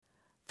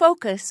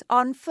focus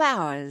on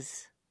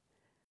flowers.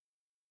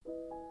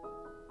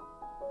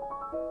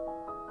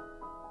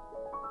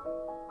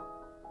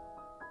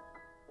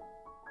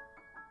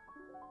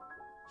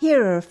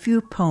 Here are a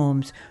few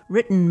poems,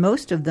 written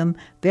most of them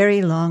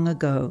very long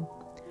ago.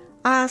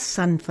 Ah,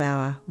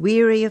 sunflower,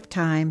 weary of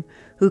time,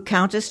 who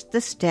countest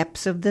the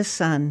steps of the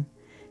sun,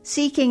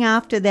 seeking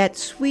after that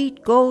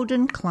sweet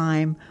golden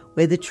clime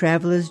where the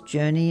traveller's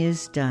journey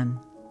is done.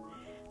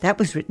 That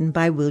was written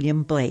by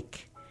William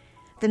Blake.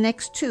 The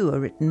next two are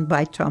written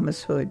by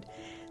Thomas Hood.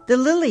 The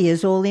lily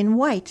is all in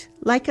white,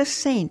 like a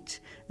saint,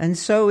 and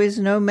so is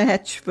no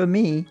match for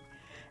me.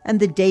 And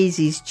the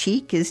daisy's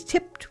cheek is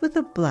tipped with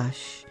a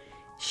blush,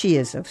 she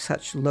is of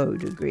such low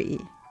degree.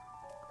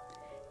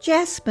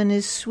 Jasmine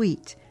is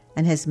sweet,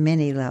 and has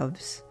many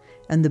loves,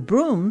 and the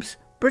broom's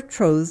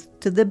betrothed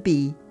to the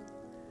bee.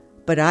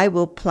 But I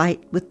will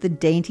plight with the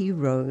dainty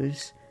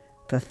rose,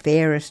 for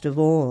fairest of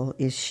all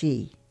is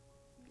she.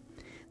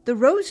 The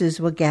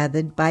roses were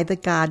gathered by the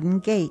garden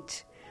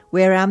gate,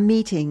 where our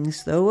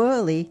meetings, though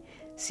early,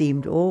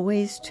 seemed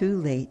always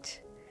too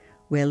late,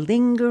 where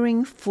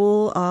lingering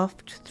full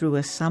oft through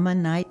a summer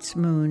night's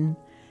moon,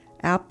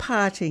 our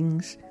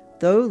partings,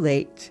 though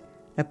late,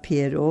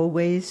 appeared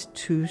always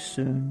too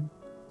soon.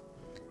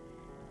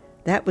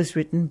 That was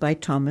written by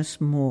Thomas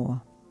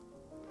Moore.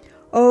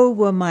 Oh,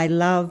 were my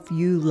love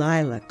you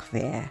lilac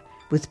fair,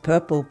 with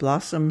purple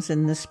blossoms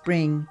in the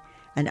spring,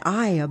 and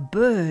I a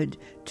bird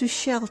to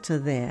shelter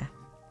there.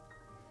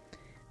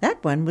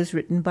 That one was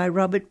written by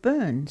Robert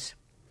Burns.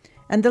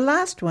 And the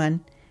last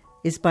one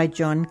is by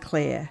John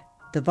Clare.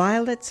 The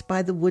violets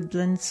by the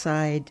woodland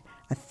side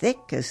are thick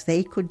as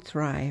they could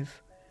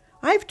thrive.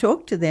 I've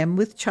talked to them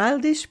with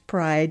childish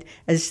pride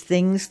as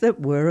things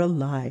that were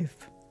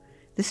alive.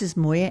 This is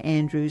Moya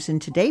Andrews,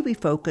 and today we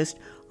focused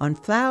on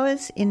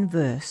flowers in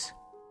verse.